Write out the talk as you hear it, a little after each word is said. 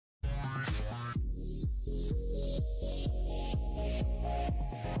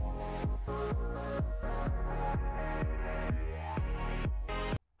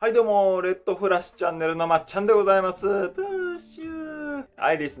はいどうも、レッドフラッシュチャンネルのまっちゃんでございます。プッシュー。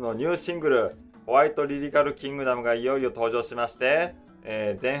アイリスのニューシングル、ホワイトリリカルキングダムがいよいよ登場しまして、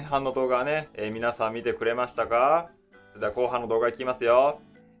前半の動画はね、皆さん見てくれましたか？それでは後半の動画いきますよ。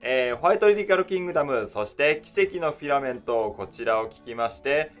ホワイトリリカルキングダム、そして奇跡のフィラメント、こちらを聞きまし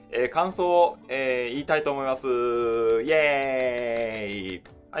て、感想を、言いたいと思います。イエーイ！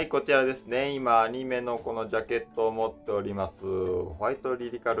はい、こちらですね。今、アニメのこのジャケットを持っております。ホワイト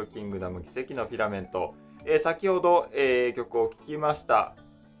リリカルキングダム、奇跡のフィラメント。先ほど、曲を聴きました。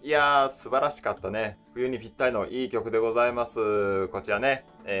いやー、素晴らしかったね。冬にぴったりのいい曲でございます。こちらね、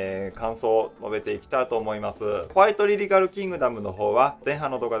感想を述べていきたいと思います。ホワイトリリカルキングダムの方は、前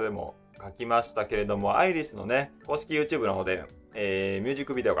半の動画でも書きましたけれども、アイリスのね、公式 YouTube の方で、ミュージッ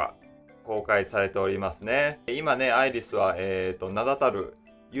クビデオが公開されておりますね。今ね、アイリスは、名だたる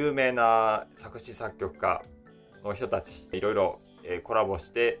有名な作詞作曲家の人たち、いろいろコラボ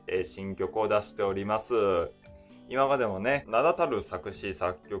して新曲を出しております。今までもね、名だたる作詞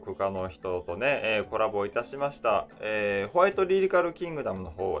作曲家の人とね、コラボいたしました。ホワイトリリカルキングダムの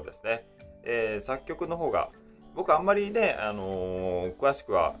方はですね、作曲の方が、僕あんまりね、詳し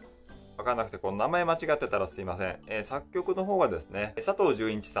くはわかんなくて、この名前間違ってたらすいません。作曲の方がですね、佐藤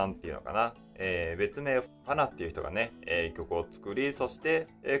純一さんっていうのかな。別名ファナっていう人がね、曲を作り、そして、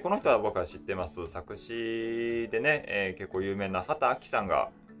この人は僕は知ってます。作詞でね、結構有名な畑明さん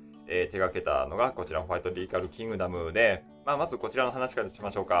が、手掛けたのがこちらホワイトリリカルキングダムで、まずこちらの話からしま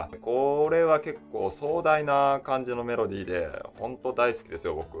しょうか。これは結構壮大な感じのメロディーで、本当大好きです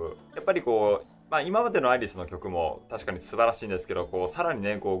よ、僕。やっぱりこう、今までのアイリスの曲も確かに素晴らしいんですけど、さらに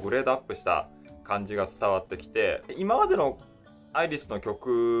ね、グレードアップした感じが伝わってきて、今までのアイリスの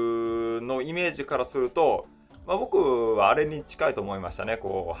曲のイメージからすると、僕はあれに近いと思いましたね。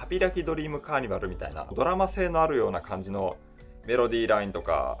ハピラキドリームカーニバルみたいな、ドラマ性のあるような感じのメロディーラインと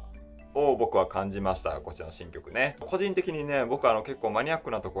かを僕は感じました。こちらの新曲ね。個人的にね、僕は結構マニアッ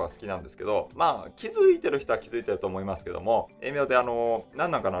クなとこが好きなんですけど、気づいてる人は気づいてると思いますけども、メロでな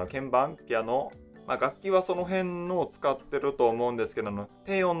んなんかな、鍵盤、ピアノ、楽器はその辺のを使ってると思うんですけど、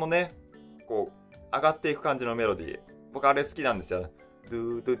低音のね、上がっていく感じのメロディー。僕あれ好きなんですよ。ド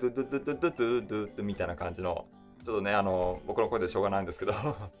ゥドゥドゥドゥドゥドゥドゥドゥドゥドゥみたいな感じの、ちょっとね、僕の声でしょうがないんですけど、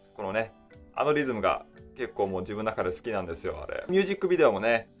このね、リズムが結構もう自分の中で好きなんですよ、あれ。ミュージックビデオも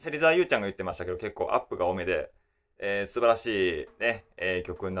ね、芹沢優ちゃんが言ってましたけど、結構アップが多めで、素晴らしいね、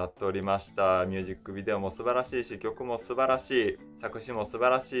曲になっておりました。ミュージックビデオも素晴らしいし、曲も素晴らしい、作詞も素晴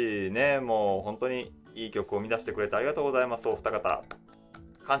らしいね、もう本当にいい曲を生み出してくれてありがとうございます、お二方。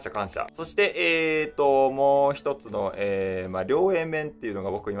感謝感謝。そして、もう一つの、両 A 面っていうのが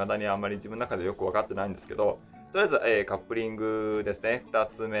僕未だにあんまり自分の中でよく分かってないんですけど、とりあえず、カップリングですね。2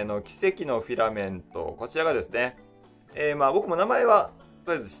つ目の奇跡のフィラメント。こちらがですね、僕も名前は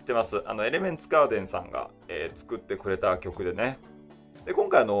とりあえず知ってます。エレメンツガーデンさんが、作ってくれた曲でね。で、今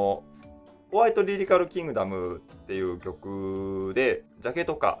回ホワイトリリカルキングダムっていう曲で、ジャケ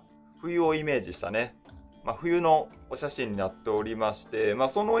とか冬をイメージしたね、冬のお写真になっておりまして、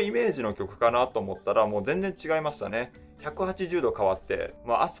そのイメージの曲かなと思ったら、もう全然違いましたね。180度変わって、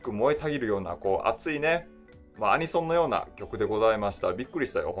熱く燃えたぎるような、熱いね、アニソンのような曲でございました。びっくり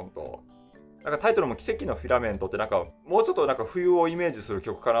したよ、ほんと。なんかタイトルも奇跡のフィラメントってもうちょっと冬をイメージする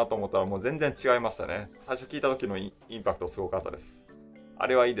曲かなと思ったらもう全然違いましたね。最初聞いた時のインパクトすごかったです。あ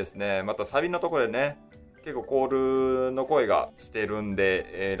れはいいですね。またサビのところでね、結構コールの声がしてるん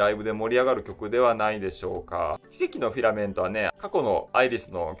で、ライブで盛り上がる曲ではないでしょうか。奇跡のフィラメントはね、過去のアイリス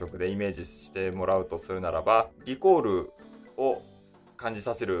の曲でイメージしてもらうとするならば、リコールを感じ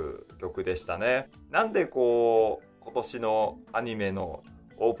させる曲でしたね。なんで今年のアニメの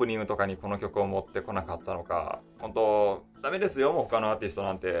オープニングとかにこの曲を持ってこなかったのか。本当ダメですよ、もう他のアーティスト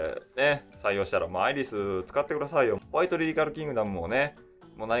なんてね、採用したらもうアイリス使ってくださいよ。ホワイトリリカルキングダムもね、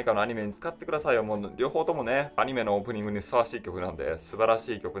もう何かのアニメに使ってくださいよ。もう両方ともね、アニメのオープニングにふさわしい曲なんで、素晴ら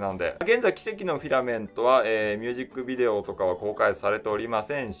しい曲なんで。現在、奇跡のフィラメントは、ミュージックビデオとかは公開されておりま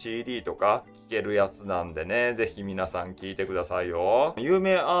せん。CD とか聴けるやつなんでね、ぜひ皆さん聴いてくださいよ。有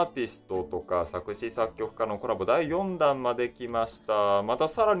名アーティストとか作詞作曲家のコラボ第4弾まで来ました。また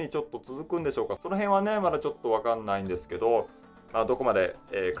さらにちょっと続くんでしょうか。その辺はね、まだちょっとわかんないんですけど、どこまで、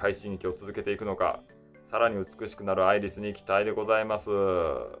快進撃を続けていくのか。さらに美しくなるアイリスに期待でございます。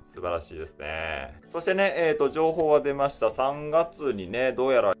素晴らしいですね。そしてね、情報は出ました。3月にね、ど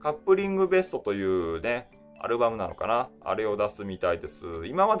うやらカップリングベストというね、アルバムなのかな、あれを出すみたいです。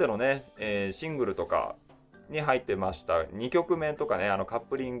今までのね、シングルとかに入ってました2曲目とかね、カッ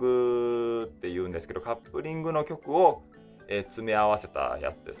プリングって言うんですけど、カップリングの曲を、詰め合わせた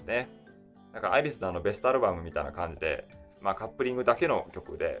やつですね。なんかアイリスのベストアルバムみたいな感じで、カップリングだけの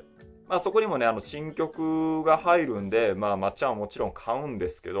曲で、そこにもね、新曲が入るんで、まっちゃんはもちろん買うんで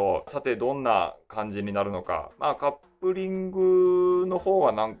すけど、さてどんな感じになるのか。カップリングの方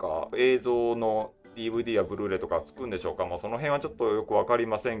はなんか映像の DVD やブルーレイとかつくんでしょうか。その辺はちょっとよくわかり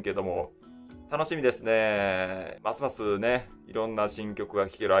ませんけども、楽しみですね。ますますね、いろんな新曲が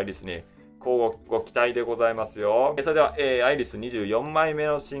聴けるアイリスに、ご期待でございますよ。それでは、アイリス24枚目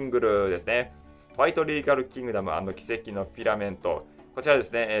のシングルですね。ホワイトリリカルキングダム&奇跡のフィラメント。こちらで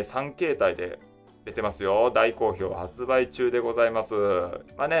すね、3形態で出てますよ。大好評発売中でございます。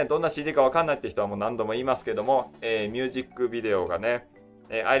どんな CD かわかんないって人はもう何度も言いますけども、ミュージックビデオがね、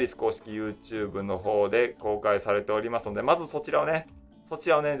アイリス公式 YouTube の方で公開されておりますので、まずそちらをね、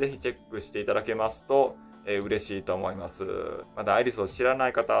ぜひチェックしていただけますと、嬉しいと思います。まだアイリスを知らな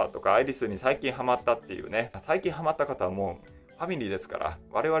い方とか、アイリスに最近ハマったっていうね、最近ハマった方はもうファミリーですから、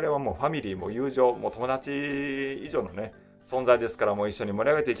我々はもうファミリーも友情、もう友達以上のね、存在ですから、もう一緒に盛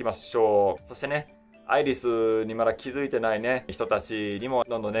り上げていきましょう。そしてね、アイリスにまだ気づいてないね、人たちにも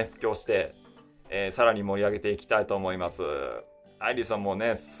どんどんね、布教して、さらに盛り上げていきたいと思います。アイリスはもう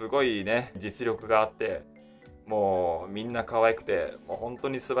ね、すごいね、実力があって、もうみんな可愛くて、もう本当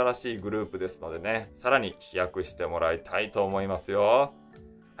に素晴らしいグループですのでね、さらに飛躍してもらいたいと思いますよ。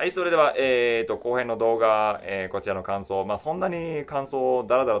はい、それでは、後編の動画、こちらの感想、そんなに感想を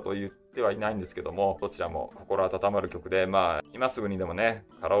ダラダラと言ってはいないんですけども、どちらも心温まる曲で、今すぐにでもね、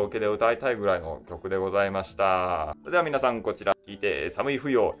カラオケで歌いたいぐらいの曲でございました。それでは皆さんこちら聴いて寒い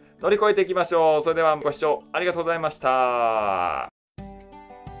冬を乗り越えていきましょう。それではご視聴ありがとうございました。